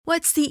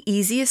What's the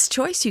easiest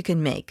choice you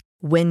can make?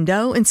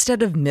 Window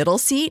instead of middle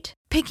seat?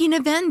 Picking a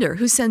vendor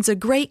who sends a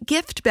great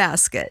gift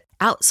basket?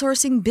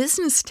 Outsourcing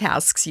business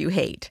tasks you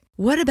hate?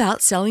 What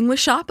about selling with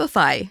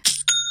Shopify?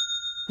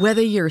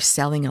 Whether you're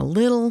selling a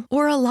little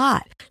or a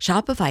lot,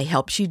 Shopify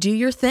helps you do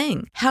your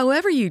thing,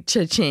 however you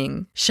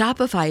cha-ching.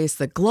 Shopify is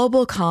the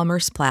global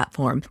commerce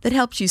platform that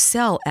helps you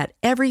sell at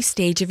every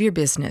stage of your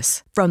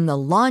business. From the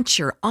launch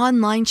your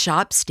online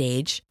shop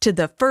stage to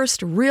the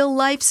first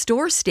real-life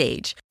store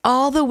stage,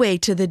 all the way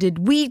to the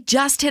did we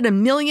just hit a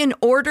million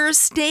orders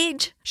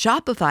stage.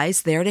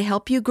 Shopify's there to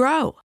help you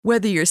grow.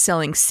 Whether you're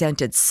selling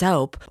scented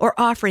soap or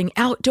offering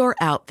outdoor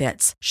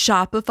outfits,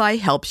 Shopify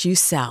helps you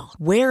sell.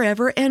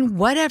 Wherever and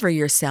whatever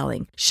you're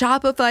selling,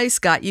 Shopify's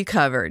got you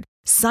covered.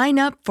 Sign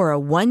up for a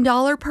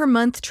 $1 per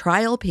month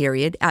trial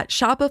period at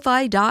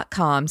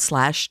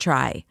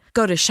shopify.com/try.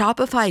 Go to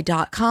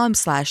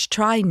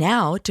shopify.com/try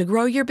now to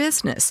grow your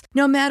business,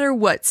 no matter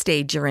what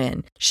stage you're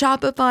in.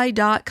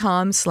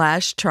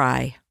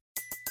 Shopify.com/try.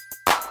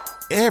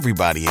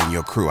 Everybody in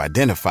your crew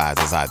identifies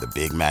as either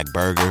Big Mac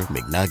Burger,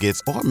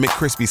 McNuggets, or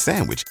McCrispy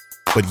Sandwich.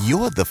 But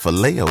you're the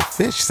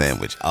Filet-O-Fish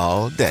Sandwich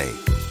all day.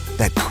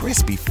 That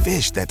crispy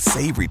fish, that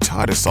savory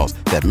tartar sauce,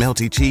 that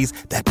melty cheese,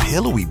 that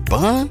pillowy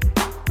bun.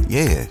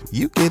 Yeah,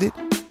 you get it.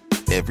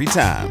 Every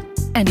time.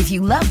 And if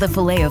you love the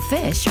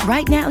Filet-O-Fish,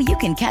 right now you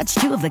can catch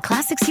two of the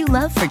classics you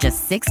love for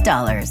just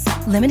 $6.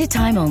 Limited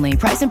time only.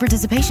 Price and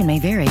participation may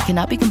vary.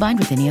 Cannot be combined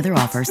with any other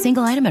offer.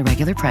 Single item at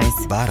regular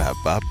price.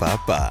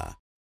 Ba-da-ba-ba-ba.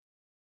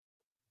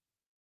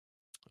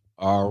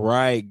 All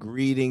right.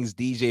 Greetings,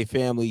 DJ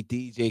family,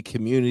 DJ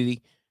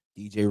community,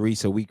 DJ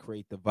Risa. We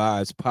Create the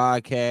Vibes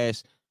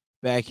podcast.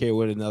 Back here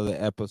with another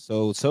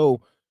episode.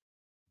 So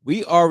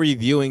we are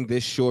reviewing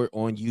this short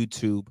on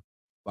YouTube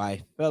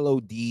by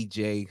fellow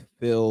DJ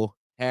Phil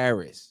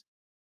Harris.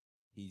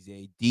 He's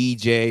a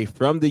DJ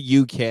from the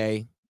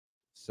UK.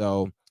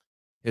 So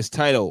his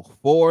title,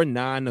 4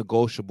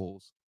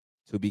 Non-Negotiables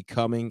to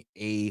Becoming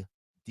a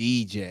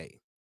DJ.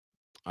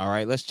 All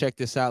right, let's check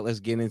this out. Let's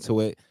get into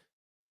it.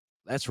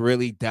 Let's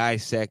really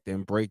dissect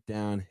and break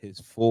down his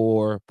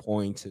 4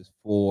 points, his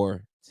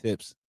 4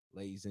 tips,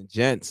 ladies and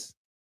gents.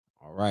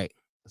 All right,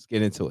 let's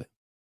get into it.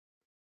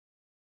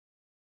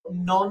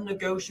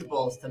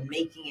 Non-negotiables to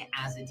making it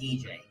as a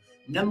DJ.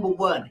 Number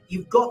 1,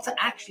 you've got to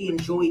actually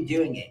enjoy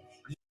doing it.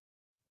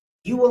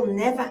 You will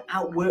never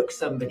outwork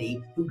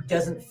somebody who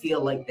doesn't feel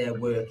like they're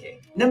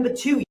working. Number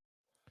 2.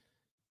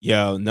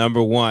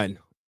 Number 1.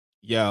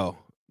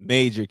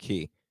 Major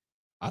key.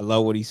 I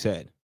love what he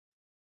said.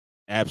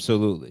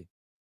 Absolutely.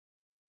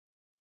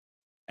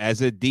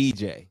 As a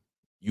DJ,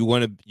 you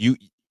want to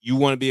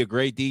be a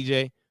great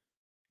DJ,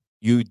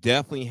 you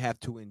definitely have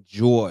to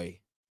enjoy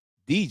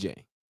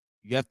DJing.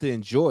 You have to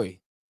enjoy.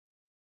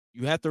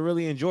 You have to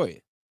really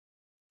enjoy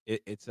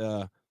it. It's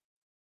a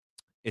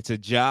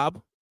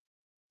job,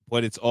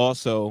 but it's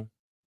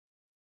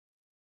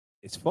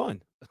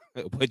fun.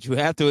 But you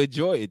have to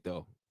enjoy it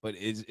though. But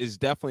it's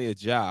definitely a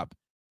job.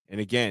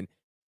 And again,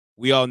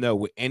 we all know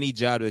with any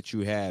job that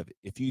you have,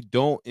 if you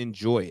don't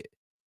enjoy it,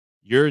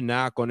 you're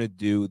not going to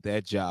do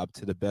that job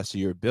to the best of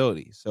your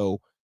ability.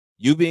 So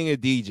you being a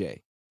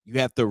DJ, you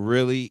have to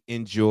really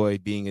enjoy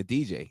being a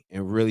DJ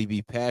and really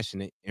be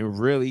passionate and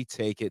really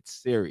take it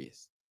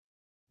serious.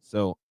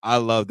 So I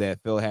love that,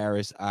 Phil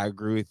Harris. I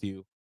agree with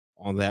you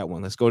on that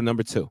one. Let's go to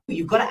number 2.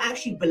 You've got to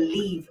actually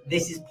believe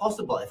this is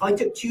possible. If I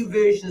took 2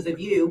 versions of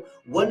you,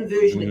 one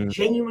version that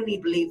genuinely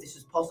believed this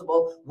was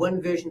possible,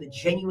 one version that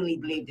genuinely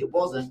believed it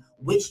wasn't,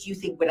 which do you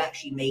think would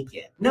actually make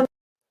it?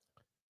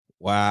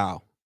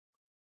 Wow.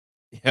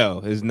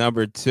 His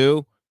number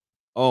 2.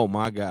 Oh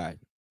my God.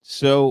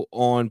 So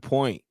on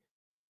point.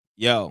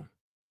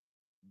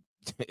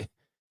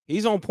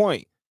 He's on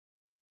point.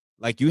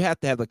 Like, you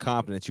have to have the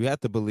confidence. You have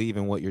to believe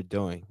in what you're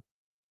doing.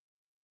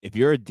 If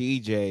you're a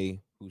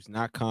DJ who's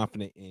not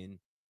confident in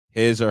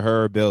his or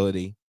her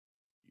ability,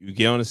 you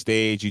get on the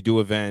stage, you do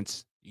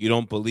events, you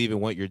don't believe in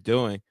what you're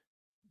doing,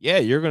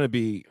 you're going to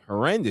be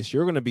horrendous.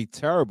 You're going to be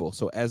terrible.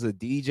 So as a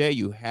DJ,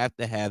 you have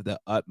to have the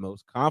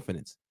utmost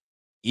confidence.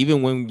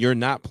 Even when you're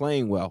not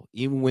playing well,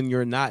 even when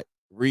you're not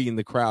reading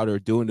the crowd or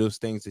doing those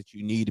things that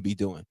you need to be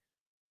doing,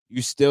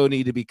 you still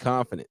need to be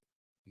confident.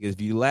 Because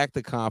if you lack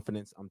the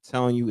confidence, I'm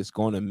telling you, it's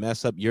going to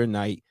mess up your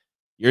night.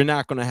 You're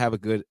not going to have a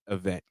good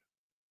event.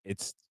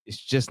 It's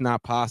just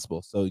not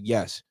possible. So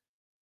yes,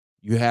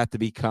 you have to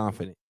be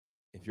confident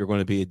if you're going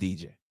to be a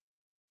DJ.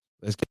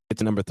 Let's get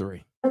to number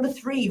 3. Number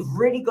 3, you've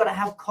really got to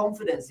have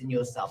confidence in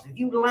yourself. If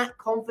you lack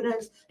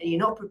confidence and you're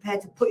not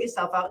prepared to put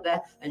yourself out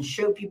there and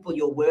show people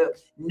your work,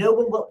 no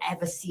one will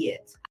ever see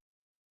it.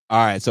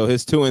 All right, so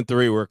his 2 and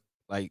 3 were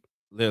like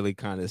literally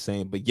kind of the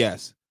same. But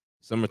yes,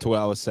 similar to what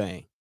I was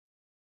saying.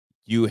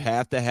 You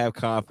have to have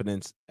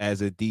confidence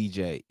as a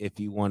DJ if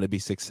you want to be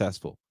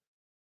successful.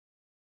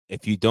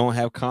 If you don't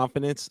have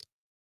confidence,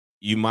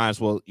 you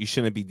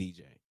shouldn't be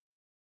DJing.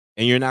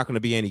 And you're not going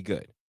to be any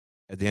good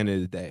at the end of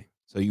the day.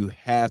 So you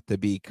have to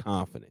be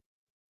confident.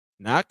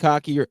 Not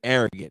cocky or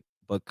arrogant,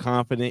 but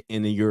confident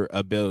in your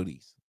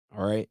abilities.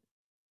 All right?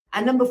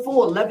 And number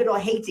 4, love it or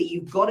hate it,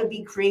 you've got to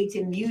be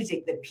creating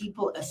music that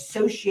people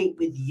associate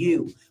with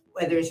you,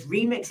 whether it's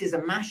remixes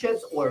and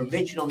mashups or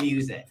original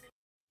music.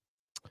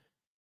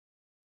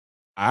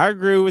 I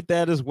agree with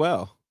that as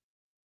well.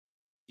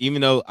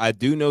 Even though I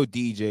do know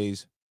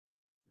DJs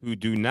who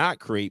do not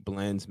create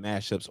blends,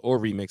 mashups, or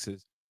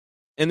remixes,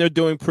 and they're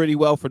doing pretty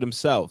well for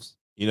themselves,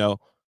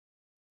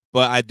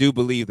 But I do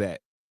believe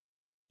that,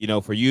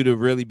 for you to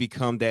really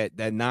become that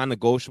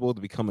non-negotiable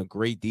to become a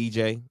great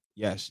DJ,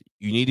 yes,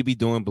 you need to be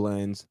doing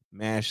blends,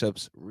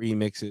 mashups,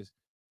 remixes,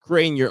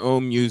 creating your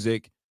own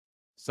music,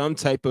 some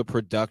type of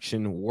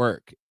production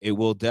work. It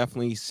will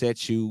definitely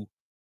set you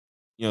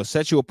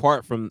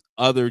apart from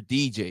other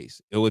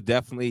DJs. It will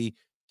definitely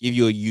give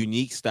you a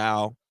unique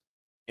style.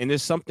 And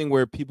there's something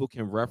where people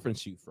can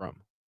reference you from.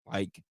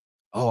 Like,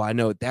 oh, I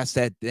know that's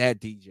that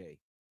DJ.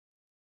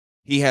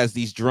 He has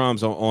these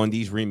drums on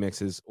these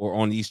remixes or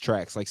on these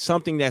tracks, like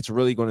something that's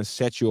really going to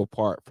set you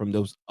apart from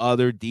those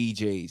other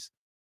DJs.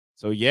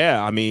 So,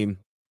 yeah, I mean,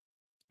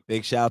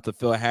 big shout out to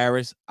Phil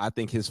Harris. I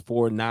think his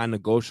 4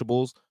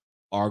 non-negotiables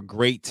are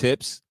great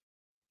tips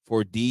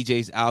for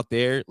DJs out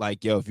there.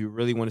 Like, if you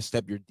really want to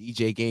step your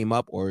DJ game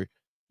up, or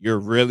you're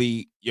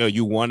really,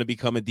 you want to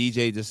become a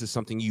DJ, this is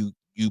something you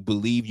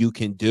believe you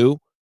can do.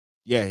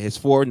 Yeah, his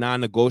 4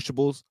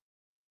 non-negotiables,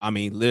 I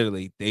mean,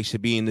 literally, they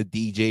should be in the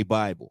DJ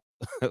Bible.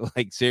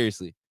 Like,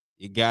 seriously,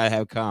 you gotta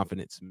have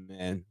confidence,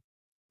 man.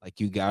 Like,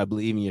 you gotta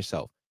believe in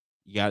yourself.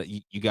 You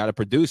gotta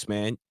produce,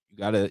 man. You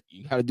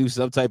gotta do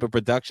some type of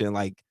production.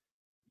 Like,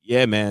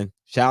 yeah, man.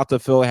 Shout out to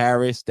Phil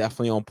Harris,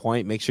 definitely on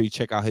point. Make sure you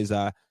check out his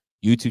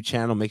YouTube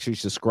channel. Make sure you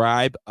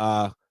subscribe.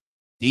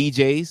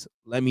 DJs,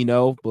 let me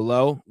know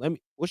below.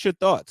 What's your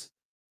thoughts?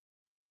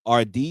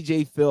 Are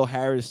DJ Phil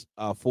Harris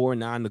 4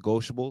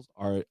 non-negotiables?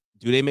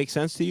 Do they make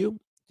sense to you?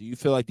 Do you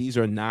feel like these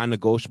are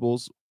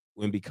non-negotiables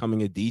when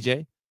becoming a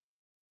DJ?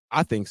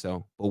 I think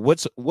so. But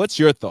what's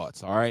your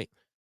thoughts? All right.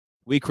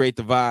 We create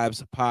the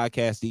vibes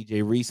podcast.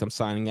 DJ Reese. I'm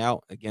signing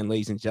out again,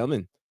 ladies and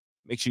gentlemen.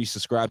 Make sure you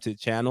subscribe to the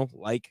channel,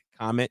 like,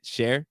 comment,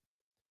 share.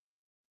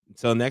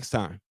 Until next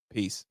time.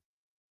 Peace.